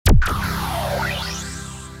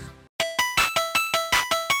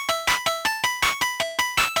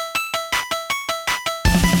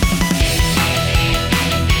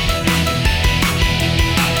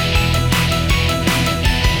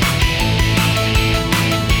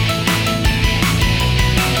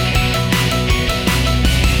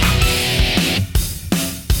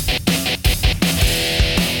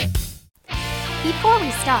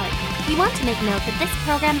make note that this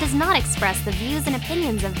program does not express the views and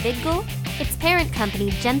opinions of VidGul, its parent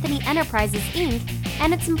company Genthany Enterprises Inc.,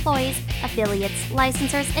 and its employees, affiliates,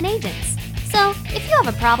 licensors, and agents. So, if you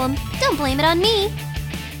have a problem, don't blame it on me.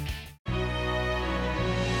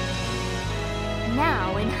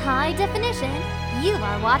 Now, in high definition, you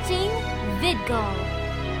are watching VidGul.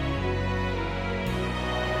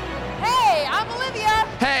 Hey, I'm Olivia.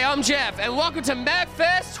 Hey, I'm Jeff, and welcome to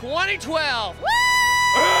MagFest 2012. Woo!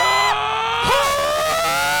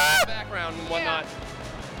 Background and whatnot.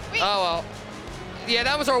 Yeah. Oh well. Yeah,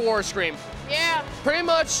 that was our war scream. Yeah. Pretty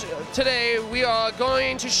much today we are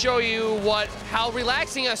going to show you how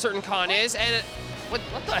relaxing a certain con is, and what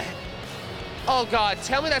the heck? Oh God,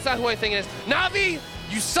 tell me that's not who I think it is. Navi,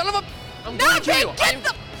 you son of a! I'm going to kill you.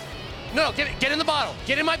 No, get in the bottle.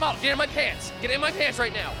 Get in my bottle. Get in my pants. Get in my pants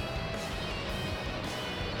right now.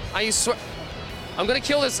 I swear, I'm gonna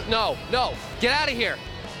kill this. No, get out of here.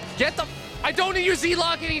 I don't need your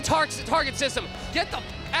Z-Lock any target system. Get the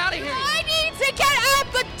out of here. I need to get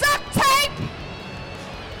out the duct tape.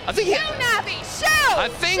 I think Navi, show. I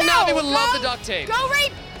think Navi would love the duct tape. Go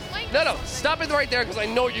right. No, stop it right there because I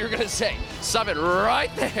know what you're gonna say. Stop it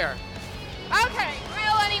right there. Okay,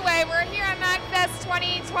 well, anyway, we're here at MagFest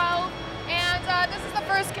 2012, and this is the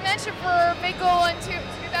first convention for VidGul in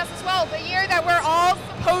 2012, the year that we're all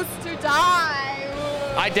supposed to die.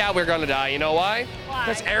 I doubt we're gonna die. You know why? Why?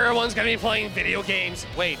 Because everyone's gonna be playing video games.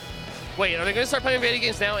 Wait, are they gonna start playing video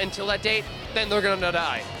games now until that date? Then they're gonna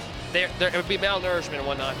die. It would be malnourishment and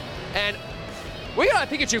whatnot. And we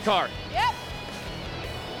got a Pikachu car. Yep.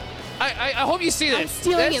 I hope you see this. I'm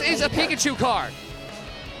stealing This it is a later. Pikachu car.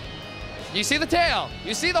 You see the tail.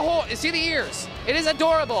 You see you see the ears. It is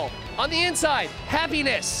adorable. On the inside,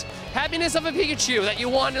 happiness. Happiness of a Pikachu that you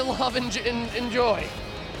want to love and enjoy.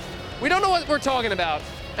 We don't know what we're talking about.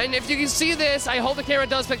 And if you can see this, I hope the camera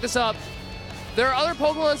does pick this up. There are other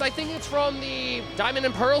Pokemons, I think it's from the Diamond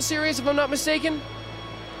and Pearl series, if I'm not mistaken.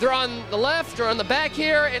 They're on the left or on the back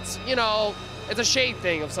here. It's, it's a shade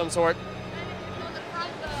thing of some sort. On the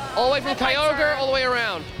front, All the way from Kyogre all the way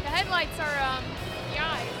around. The headlights are the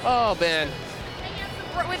eyes. Oh, man. And you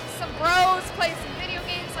have with some bros, play some video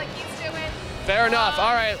games like he's doing. Fair enough.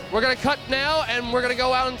 All right, we're going to cut now, and we're going to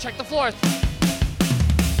go out and check the floor.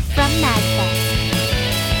 From MagFest.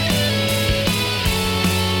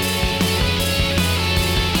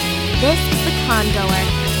 This is the congoer,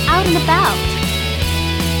 out and about.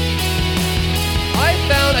 I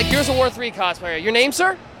found a Gears of War 3 cosplayer. Your name,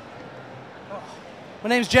 sir? My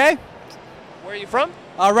name's Jay. Where are you from?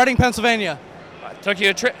 Reading, Pennsylvania. Took you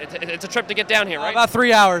a trip. It's a trip to get down here, right? About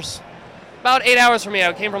 3 hours. About 8 hours from me.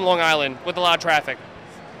 I came from Long Island with a lot of traffic.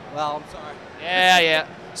 Well, I'm sorry. Yeah.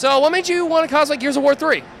 So what made you want to cosplay Gears of War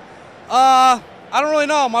 3? I don't really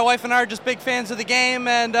know. My wife and I are just big fans of the game,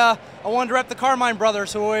 and I wanted to rep the Carmine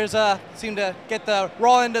brothers, who always seem to get the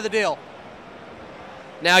raw end of the deal.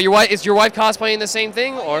 Now, is your wife cosplaying the same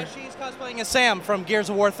thing, or? Yeah, she's cosplaying as Sam from Gears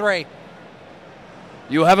of War 3.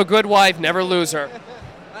 You have a good wife. Never lose her.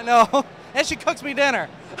 I know. And she cooks me dinner.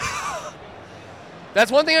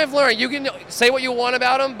 That's one thing I've learned. You can say what you want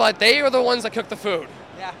about them, but they are the ones that cook the food.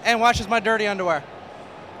 Yeah. And washes my dirty underwear.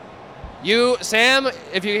 You, Sam,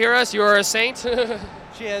 if you hear us, you are a saint.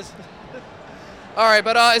 She is. All right,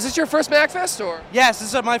 but is this your first MagFest, or? Yes,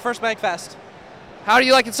 this is my first MagFest. How do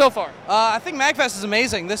you like it so far? I think MagFest is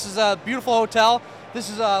amazing. This is a beautiful hotel. This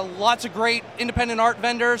is lots of great independent art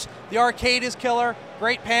vendors. The arcade is killer.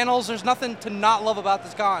 Great panels. There's nothing to not love about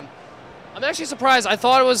this con. I'm actually surprised. I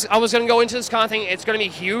thought I was going to go into this con thing. It's going to be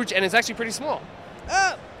huge, and it's actually pretty small.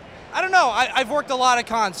 I don't know. I've worked a lot of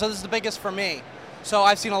cons, so this is the biggest for me. So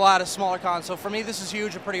I've seen a lot of smaller cons. So for me, this is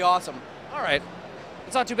huge and pretty awesome. All right.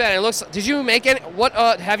 It's not too bad. It looks. Did you make any?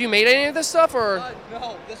 Have you made any of this stuff, or?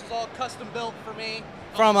 No, this is all custom built for me.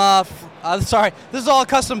 This is all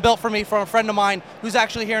custom built for me from a friend of mine who's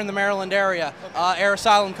actually here in the Maryland area, Air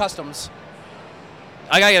Asylum Customs.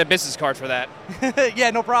 I gotta get a business card for that.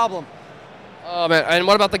 Yeah, no problem. Oh man! And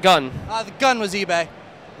what about the gun? The gun was eBay.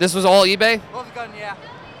 This was all eBay. Well, the gun, yeah.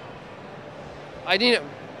 I need it.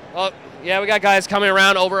 Well, yeah, we got guys coming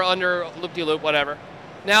around over under loop-de-loop, whatever.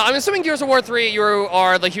 Now, I'm assuming Gears of War 3 you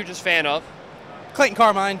are the hugest fan of. Clayton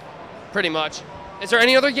Carmine. Pretty much. Is there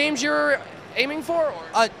any other games you're aiming for,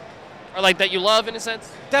 or like that you love in a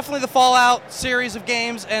sense? Definitely the Fallout series of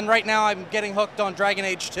games, and right now I'm getting hooked on Dragon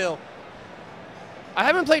Age 2. I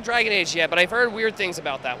haven't played Dragon Age yet, but I've heard weird things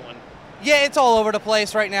about that one. Yeah, it's all over the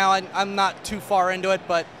place right now. I'm not too far into it,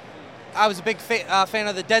 but I was a big fan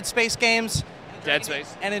of the Dead Space games. Dead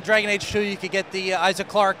Space. And in Dragon Age 2, you could get the Isaac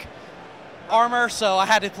Clarke armor, so I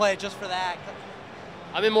had to play it just for that.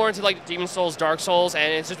 I've been more into like Demon Souls, Dark Souls,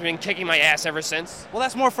 and it's just been kicking my ass ever since. Well,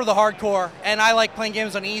 that's more for the hardcore, and I like playing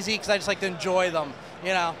games on easy because I just like to enjoy them, you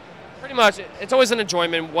know. Pretty much, it's always an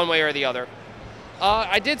enjoyment one way or the other.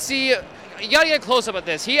 I did see, you gotta get close up at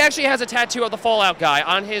this. He actually has a tattoo of the Fallout guy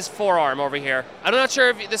on his forearm over here. I'm not sure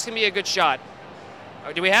if this can be a good shot.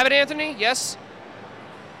 Do we have it, Anthony? Yes?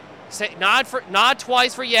 Say, nod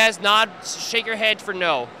twice for yes, shake your head for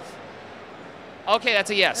no. Okay, that's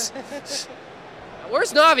a yes.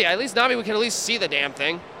 Where's Navi? At least Navi, we can at least see the damn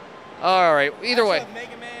thing. All right, either way.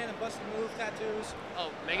 Mega Man and Bust a Move tattoos.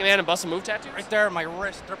 Oh, Mega Man and Bust a Move tattoos? Right there on my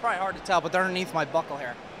wrist. They're probably hard to tell, but they're underneath my buckle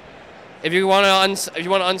here. If you want to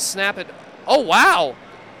unsnap it. Oh, wow.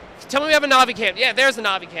 Tell me we have a Navi cam. Yeah, there's the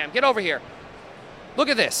Navi cam. Get over here. Look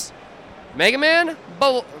at this. Mega Man,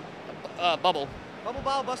 Bubble. Bubble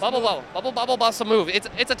Ball, Bust a Move. Bubble, Bust a Move.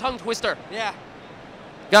 It's a tongue twister. Yeah.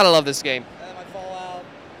 Gotta love this game. And then my Fallout.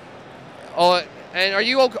 Oh, and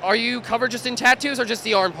are you covered just in tattoos or just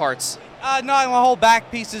the arm parts? No, my whole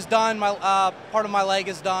back piece is done. My part of my leg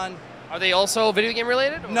is done. Are they also video game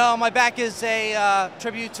related? Or? No, my back is a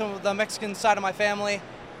tribute to the Mexican side of my family.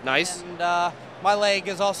 Nice. And my leg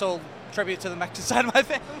is also tribute to the Mexican side of my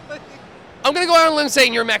family. I'm gonna go out on a limb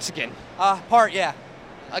saying you're Mexican. Part, yeah.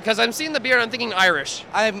 Because I'm seeing the beard, I'm thinking Irish.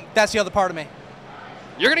 That's the other part of me.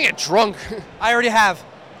 You're gonna get drunk. I already have.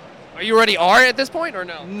 Are you already at this point or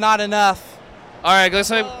no? Not enough. All right, looks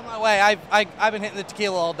like On my way. I've been hitting the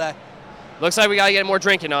tequila all day. we gotta get more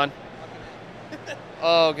drinking on.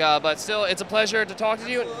 Oh God, but still, it's a pleasure to talk to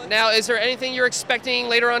you. Now, is there anything you're expecting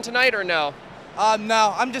later on tonight or no?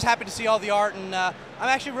 No, I'm just happy to see all the art, and I'm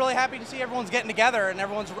actually really happy to see everyone's getting together, and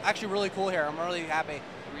everyone's actually really cool here. I'm really happy.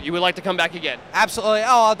 You would like to come back again? Absolutely.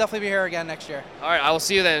 Oh, I'll definitely be here again next year. All right, I will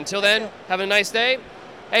see you then. Until then, have a nice day.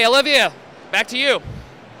 Hey, Olivia, back to you.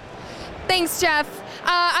 Thanks, Jeff.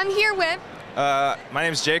 I'm here with. My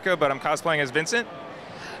name's Jacob, but I'm cosplaying as Vincent.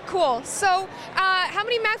 Cool. So, how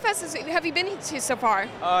many MagFests have you been to so far?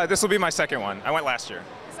 This will be my second one. I went last year.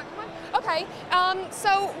 Second one? Okay.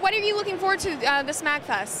 So, what are you looking forward to this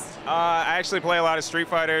MagFest? I actually play a lot of Street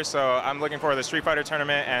Fighter, so I'm looking for the Street Fighter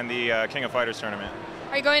tournament and the King of Fighters tournament.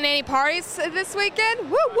 Are you going to any parties this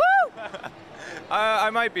weekend? Woo woo! I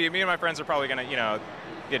might be. Me and my friends are probably gonna,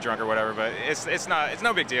 get drunk or whatever, but it's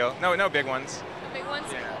no big deal. No big ones. The big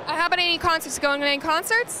ones. Yeah. How about any concerts? Going to any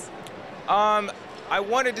concerts? I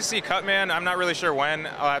wanted to see Cutman. I'm not really sure when.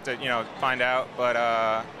 I'll have to, find out. But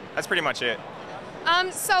that's pretty much it. What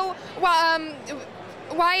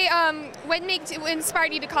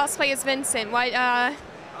inspired you to cosplay as Vincent? Why?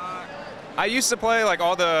 I used to play like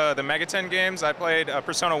all the Megaten games. I played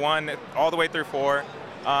Persona 1 all the way through 4.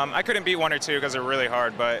 I couldn't beat 1 or 2 because they're really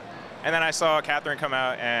hard, and then I saw Catherine come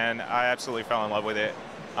out and I absolutely fell in love with it.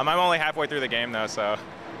 I'm only halfway through the game though, so.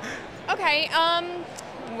 Okay.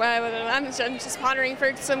 Well, I'm just pondering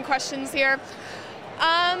for some questions here.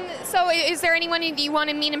 So is there anyone you want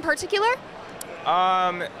to meet in particular?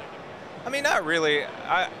 Not really.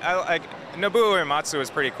 I like Nobuo Uematsu is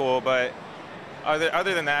pretty cool, but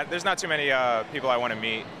other than that, there's not too many people I want to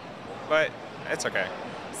meet. But it's okay.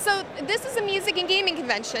 So this is a music and gaming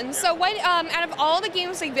convention. So what, out of all the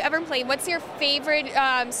games that you've ever played, what's your favorite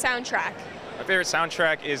soundtrack? My favorite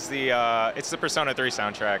soundtrack is it's the Persona 3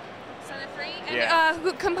 soundtrack. Persona 3? And Yeah.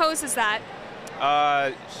 who composes that?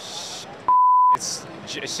 It's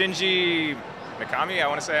Shinji Mikami, I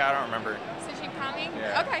want to say. I don't remember. Shinji Mikami?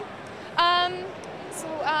 Yeah. Okay.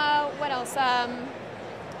 What else?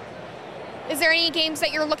 Is there any games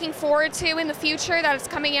that you're looking forward to in the future that is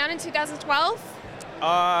coming out in 2012?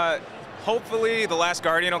 Hopefully The Last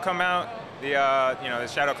Guardian will come out. The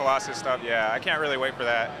Shadow Colossus stuff. Yeah, I can't really wait for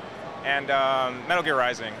that. And Metal Gear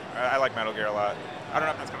Rising. I like Metal Gear a lot. I don't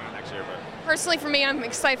know if that's coming out next year, but. Personally, for me, I'm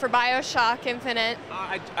excited for BioShock Infinite.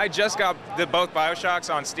 I just got both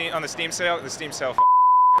BioShocks on Steam on the Steam sale. The Steam sale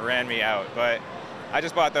ran me out, but I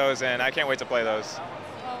just bought those and I can't wait to play those.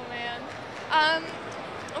 Oh man.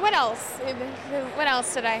 What else? What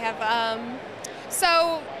else did I have?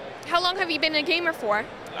 So, how long have you been a gamer for?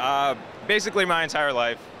 Basically my entire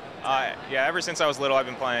life. Ever since I was little, I've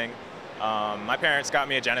been playing. My parents got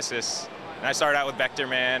me a Genesis, and I started out with Vector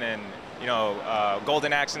Man and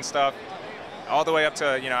Golden Axe and stuff, all the way up to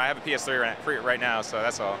I have a PS3 right now, so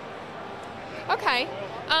that's all. Okay.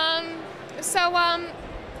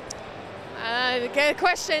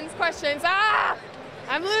 Questions.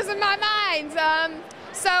 I'm losing my mind.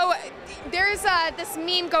 So there's this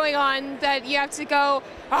meme going on that you have to go,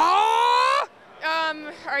 ah!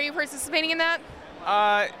 Are you participating in that?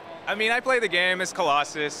 I play the game as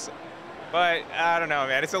Colossus, but I don't know,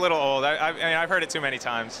 man. It's a little old. I've heard it too many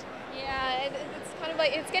times. Yeah, it's kind kind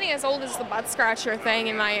of like, it's getting as old as the butt scratcher thing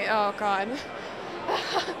in my, oh god.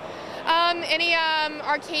 Any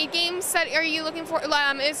arcade games that are you looking for?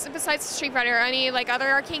 Is besides Street Fighter, any like other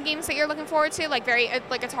arcade games that you're looking forward to, like very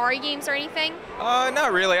like Atari games or anything?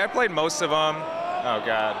 Not really. I played most of them. Oh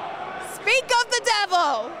God. Speak of the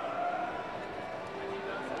devil.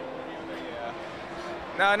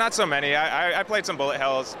 No, not so many. I played some Bullet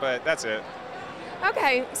Hells, but that's it.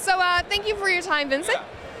 Okay, so thank you for your time, Vincent.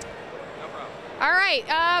 No problem. All right,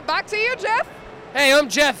 back to you, Jeff. Hey, I'm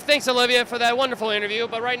Jeff. Thanks, Olivia, for that wonderful interview.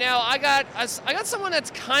 But right now, I got someone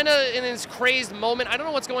that's kind of in this crazed moment. I don't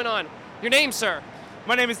know what's going on. Your name, sir?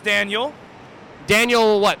 My name is Daniel.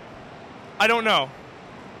 Daniel what? I don't know.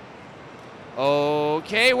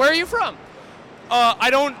 Okay, where are you from? All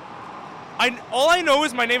I know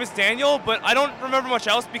is my name is Daniel, but I don't remember much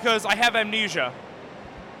else because I have amnesia.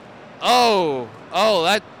 Oh,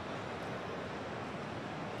 that...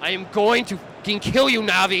 I am going to fucking kill you,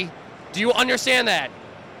 Navi. Do you understand that?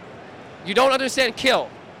 You don't understand kill.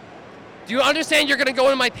 Do you understand you're gonna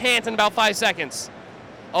go in my pants in about 5 seconds?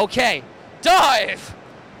 Okay, dive!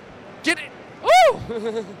 Get it,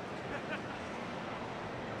 woo!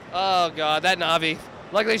 Oh God, that Navi.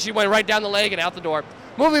 Luckily she went right down the leg and out the door.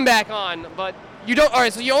 Moving back on, but you don't, all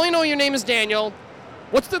right, so you only know your name is Daniel.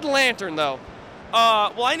 What's the lantern though?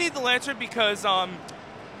 Well, I need the lantern because,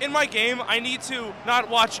 in my game, I need to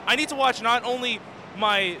watch not only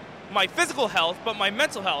my physical health, but my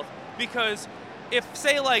mental health, because if,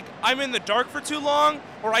 say, like, I'm in the dark for too long,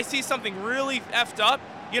 or I see something really effed up,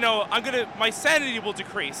 you know, my sanity will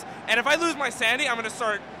decrease. And if I lose my sanity, I'm gonna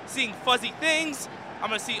start seeing fuzzy things, I'm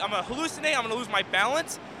gonna hallucinate, I'm gonna lose my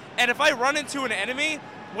balance, and if I run into an enemy,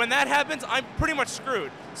 when that happens, I'm pretty much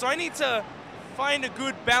screwed. So I need to find a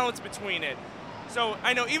good balance between it. So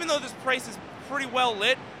I know even though this place is pretty well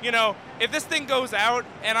lit, you know, if this thing goes out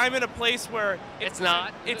and I'm in a place where it's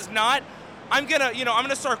not, I'm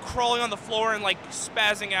gonna start crawling on the floor and like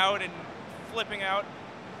spazzing out and flipping out.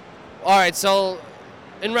 All right, so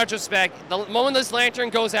in retrospect, the moment this lantern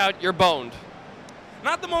goes out, you're boned.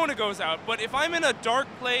 Not the moment it goes out, but if I'm in a dark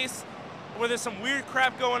place where there's some weird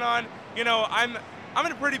crap going on, you know, I'm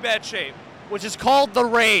in a pretty bad shape. Which is called the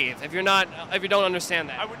rave, if you don't understand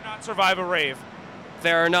that. I would not survive a rave.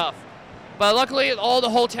 Fair enough. But luckily, all the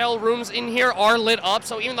hotel rooms in here are lit up,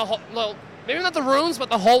 so even maybe not the rooms, but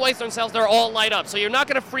the hallways themselves, they're all light up. So you're not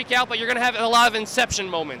going to freak out, but you're going to have a lot of Inception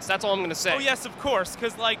moments. That's all I'm going to say. Oh, yes, of course,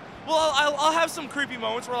 because, like, well, I'll have some creepy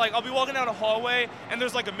moments where, like, I'll be walking down a hallway, and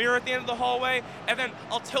there's, like, a mirror at the end of the hallway, and then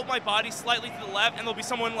I'll tilt my body slightly to the left, and there'll be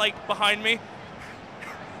someone, like, behind me.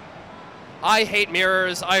 I hate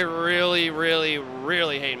mirrors. I really, really,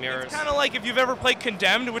 really hate mirrors. It's kind of like if you've ever played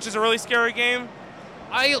Condemned, which is a really scary game.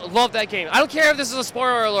 I love that game. I don't care if this is a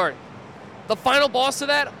spoiler alert. The final boss to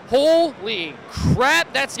that, holy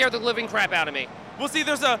crap, that scared the living crap out of me. Well, see,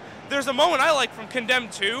 there's a moment I like from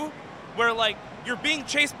Condemned 2 where, like, you're being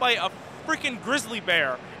chased by a freaking grizzly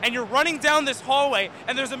bear, and you're running down this hallway,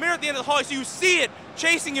 and there's a mirror at the end of the hallway, so you see it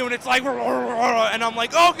chasing you, and it's like, and I'm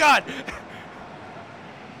like, oh God.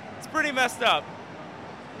 It's pretty messed up.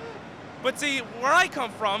 But see, where I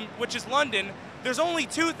come from, which is London, there's only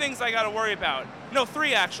 2 things I gotta worry about. No,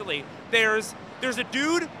 3 actually. There's a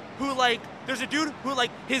dude who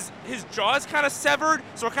his jaw's kind of severed,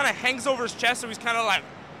 so it kind of hangs over his chest, so he's kind of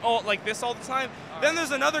like this all the time. Then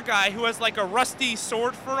there's another guy who has like a rusty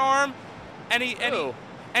sword for an arm, and he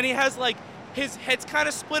has like his head's kind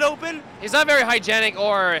of split open. He's not very hygienic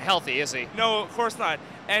or healthy, is he? No, of course not.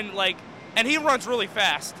 And he runs really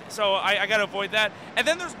fast, so I gotta avoid that. And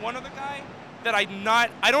then there's one other guy that I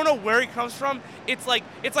don't know where he comes from. It's like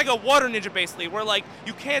a water ninja basically, where like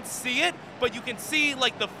you can't see it, but you can see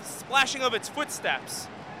like the splashing of its footsteps.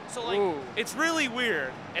 So like It's really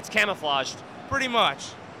weird. It's camouflaged. Pretty much.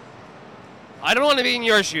 I don't want to be in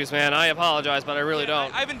your shoes, man. I apologize, but I really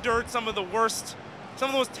don't. I've endured some of the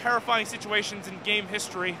most terrifying situations in game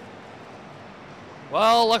history.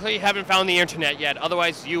 Well, luckily you haven't found the internet yet.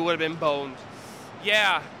 Otherwise, you would have been boned.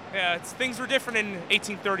 Yeah. Things were different in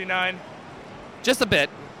 1839. Just a bit.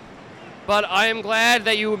 But I am glad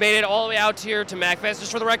that you made it all the way out here to MACFest.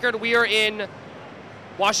 Just for the record, we are in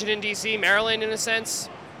Washington, D.C., Maryland, in a sense.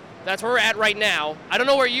 That's where we're at right now. I don't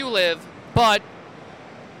know where you live, but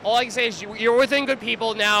all I can say is you're within good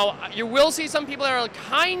people. Now, you will see some people that are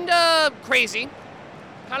kind of crazy,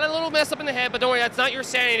 kind of a little messed up in the head, but don't worry, that's not your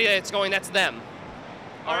sanity that's going, that's them.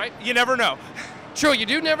 All right? You never know. True, you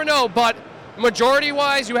do never know, but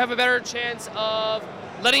majority-wise, you have a better chance of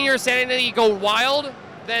letting your sanity go wild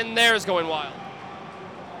than theirs going wild.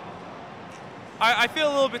 I feel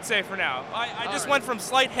a little bit safer now. I just went from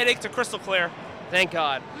slight headache to crystal clear. Thank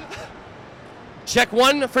God. Check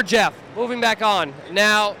 1 for Jeff. Moving back on.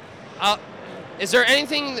 Now, is there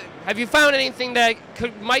anything, have you found anything that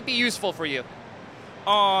might be useful for you?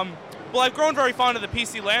 Well, I've grown very fond of the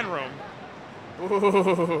PC LAN room.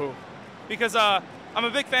 Ooh. Because I'm a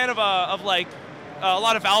big fan of like a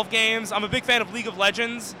lot of Valve games. I'm a big fan of League of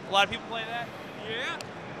Legends. A lot of people play that. Yeah.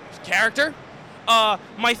 Character?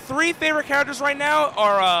 My 3 favorite characters right now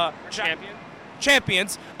are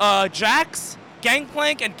champions. Jax,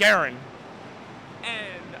 Gangplank, and Garen.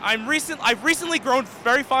 And I've recently grown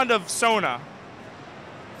very fond of Sona.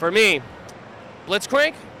 For me,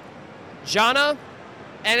 Blitzcrank, Janna,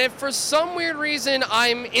 and if for some weird reason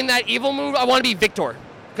I'm in that evil mood, I want to be Victor.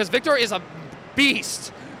 Because Victor is a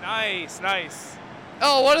beast. Nice.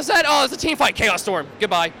 Oh, what is that? Oh, it's a team fight. Chaos Storm.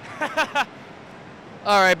 Goodbye.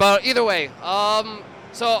 All right, but either way,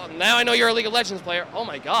 so now I know you're a League of Legends player. Oh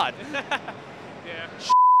my God. Yeah.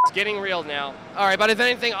 It's getting real now. All right, but if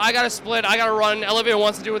anything, I got to split. I got to run. Elevator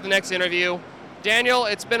wants to do with the next interview. Daniel,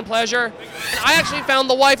 it's been a pleasure. And I actually found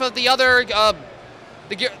the wife of the other, what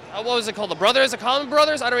was it called? The brothers? The Common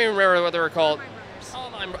Brothers? I don't even remember what they were called.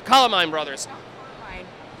 Carmine Brothers.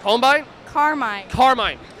 Columbine?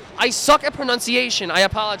 Carmine. I suck at pronunciation. I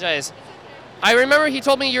apologize. I remember he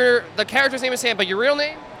told me the character's name is Sam, but your real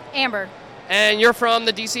name? Amber. And you're from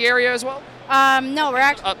the DC area as well? No, we're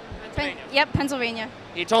actually Pennsylvania. Pennsylvania.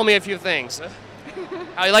 He told me a few things.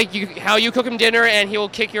 I like how you cook him dinner, and he will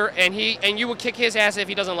kick and you will kick his ass if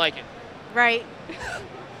he doesn't like it. Right.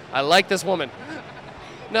 I like this woman.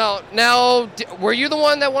 Now, were you the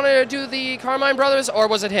one that wanted to do the Carmine Brothers, or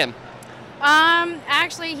was it him?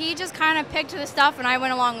 Actually, he just kind of picked the stuff, and I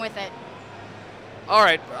went along with it. All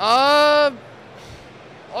right.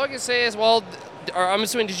 All I can say is, well, I'm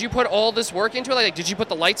assuming, did you put all this work into it? Like, did you put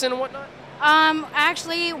the lights in and whatnot?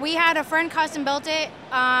 Actually, we had a friend custom built it.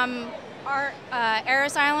 Our Air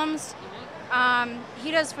Asylums.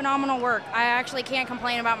 He does phenomenal work. I actually can't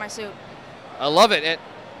complain about my suit. I love it.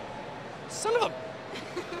 Son of a.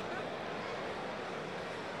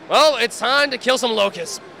 Well, it's time to kill some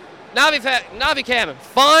locusts. Navi-Cam,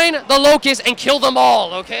 find the locusts and kill them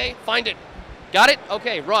all, okay? Find it. Got it?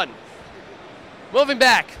 Okay, run. Moving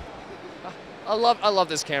back. I love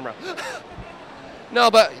this camera. No,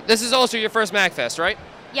 but this is also your first MagFest, right?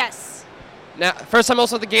 Yes. Now, first time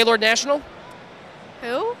also at the Gaylord National?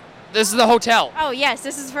 Who? This is the hotel. Oh, yes,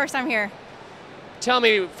 this is the first time here. Tell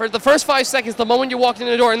me, for the first 5 seconds, the moment you walked in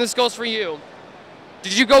the door, and this goes for you,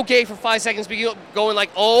 did you go gay for 5 seconds, going like,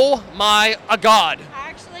 oh my God?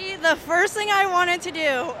 Actually, the first thing I wanted to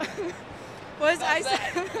do was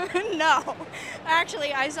no.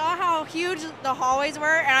 Actually, I saw how huge the hallways were,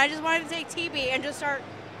 and I just wanted to take TP and just start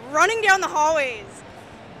running down the hallways.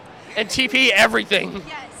 And TP everything.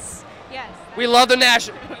 Yes. We love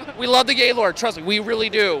we love the Gaylord, trust me, we really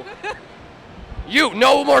do. You,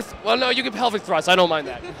 no more, well no, you can pelvic thrust, I don't mind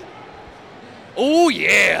that. Oh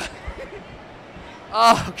yeah.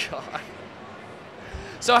 Oh God.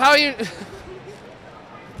 So how are you?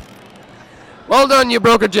 Well done, you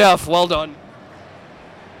broker Jeff, well done.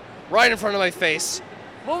 Right in front of my face.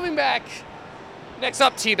 Moving back, next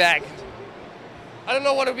up, Teabag. I don't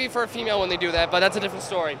know what it would be for a female when they do that, but that's a different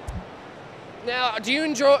story. Now, do you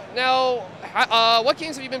enjoy, what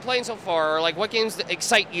games have you been playing so far, or like what games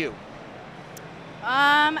excite you?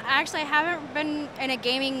 Actually, I haven't been in a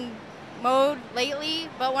gaming mode lately,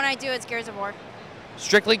 but when I do, it's Gears of War.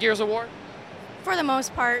 Strictly Gears of War? For the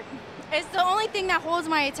most part. It's the only thing that holds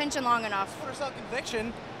my attention long enough. Put herself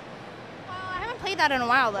Conviction. Well, I haven't played that in a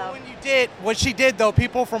while, though. What she did, though,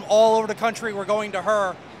 people from all over the country were going to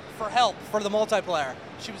her for help for the multiplayer.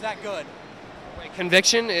 She was that good. Wait,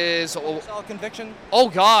 Conviction is... Conviction? Oh,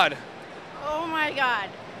 God. Oh, my God.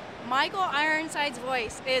 Michael Ironside's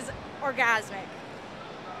voice is orgasmic.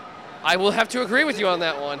 I will have to agree with you on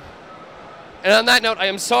that one. And on that note, I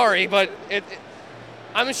am sorry, but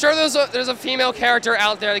I'm sure there's a female character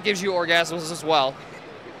out there that gives you orgasms as well.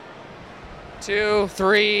 2,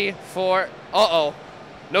 3, 4. Uh-oh.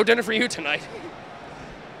 No dinner for you tonight.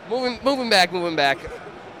 Moving back.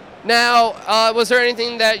 Now, was there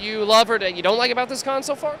anything that you love or that you don't like about this con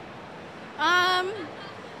so far?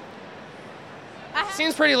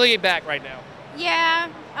 Seems pretty laid back right now. Yeah.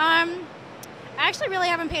 I actually really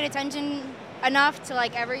haven't paid attention enough to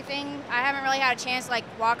like everything. I haven't really had a chance to like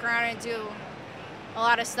walk around and do a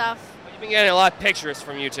lot of stuff. You've been getting a lot of pictures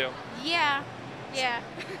from you two. Yeah.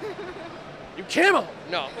 You camo?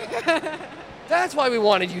 No. That's why we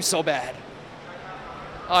wanted you so bad.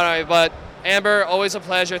 All right, but Amber, always a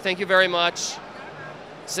pleasure. Thank you very much.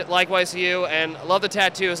 Likewise to you, and love the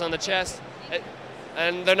tattoos on the chest.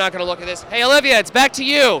 and they're not going to look at this. Hey, Olivia, it's back to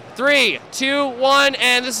you. 3, 2, 1,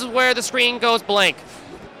 and this is where the screen goes blank.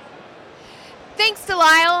 Thanks,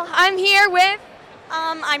 Delisle. I'm here with...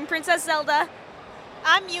 I'm Princess Zelda.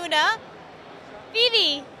 I'm Yuna.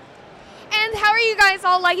 Vivi. And how are you guys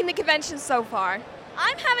all liking the convention so far?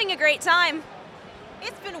 I'm having a great time.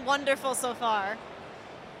 It's been wonderful so far.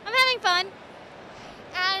 I'm having fun.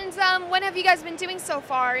 And what have you guys been doing so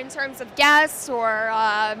far in terms of guests or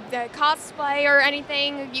the cosplay or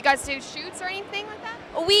anything? You guys do shoots or anything like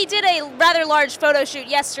that? We did a rather large photo shoot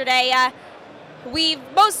yesterday. We've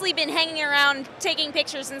mostly been hanging around taking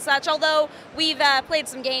pictures and such, although we've played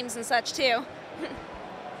some games and such too.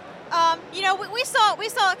 We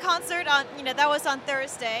saw a concert on, that was on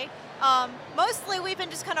Thursday. Mostly we've been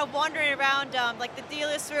just kind of wandering around like the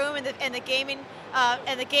dealer's room and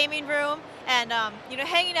the gaming room, and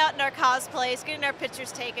hanging out in our cosplays, getting our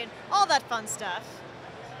pictures taken, all that fun stuff.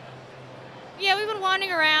 Yeah, we've been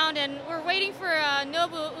wandering around, and we're waiting for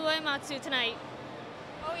Nobu Uematsu tonight.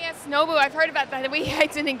 Oh yes, Nobu. I've heard about that. I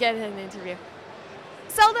didn't get an interview.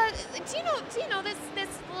 Zelda, do you know this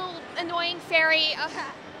little annoying fairy?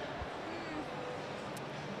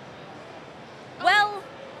 Well,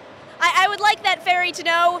 I would like that fairy to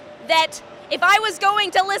know that if I was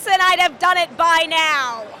going to listen, I'd have done it by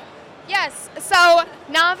now. Yes. So,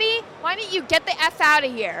 Navi, why don't you get the F out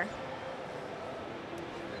of here?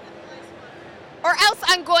 Or else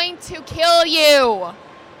I'm going to kill you.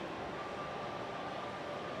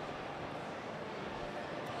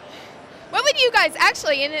 What would you guys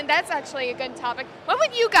actually, and that's actually a good topic, what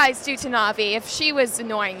would you guys do to Navi if she was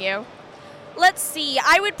annoying you? Let's see,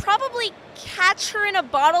 I would probably catch her in a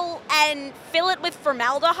bottle and fill it with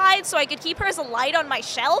formaldehyde so I could keep her as a light on my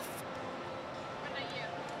shelf.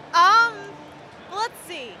 Let's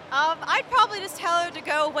see. I'd probably just tell her to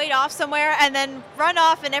go wait off somewhere and then run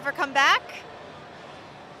off and never come back.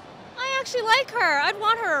 I actually like her. I'd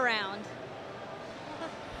want her around.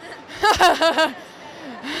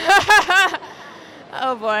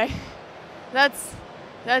 Oh boy. That's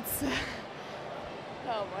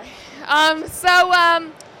oh boy.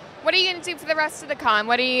 What are you gonna do for the rest of the con?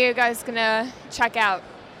 What are you guys gonna check out?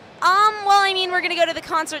 We're gonna go to the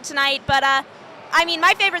concert tonight, but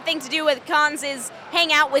my favorite thing to do with cons is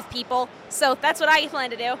hang out with people, so that's what I plan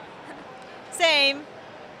to do. Same.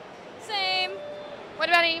 What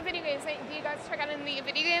about any video games? Do you guys check out any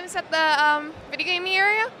video games at the video gaming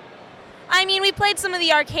area? We played some of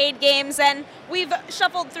the arcade games, and we've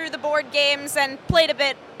shuffled through the board games and played a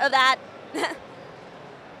bit of that.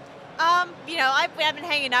 I've been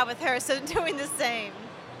hanging out with her, so doing the same.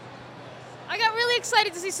 I got really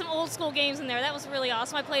excited to see some old school games in there. That was really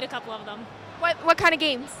awesome. I played a couple of them. What kind of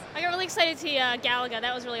games? I got really excited to see Galaga.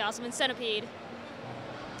 That was really awesome. And Centipede.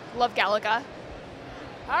 Love Galaga.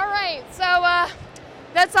 All right, so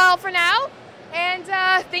that's all for now. And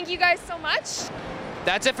thank you guys so much.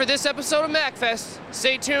 That's it for this episode of MacFest.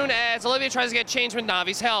 Stay tuned as Olivia tries to get changed with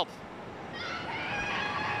Navi's help.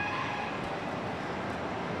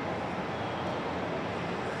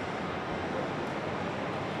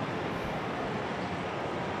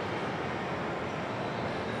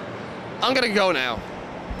 I'm gonna go now.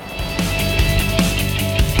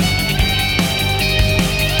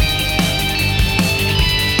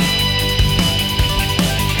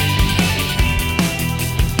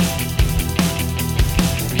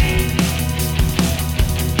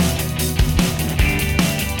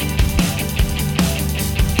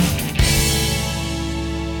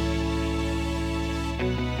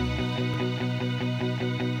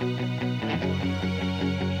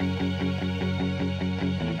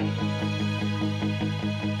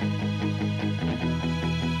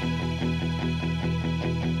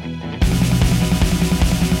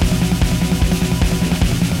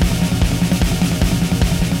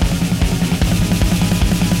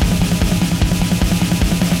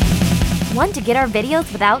 Want to get our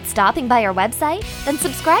videos without stopping by our website? Then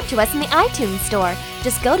subscribe to us in the iTunes Store.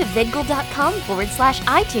 Just go to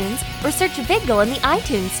vidgle.com/iTunes or search Vidgle in the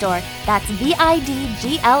iTunes Store. That's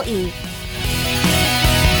VIDGLE.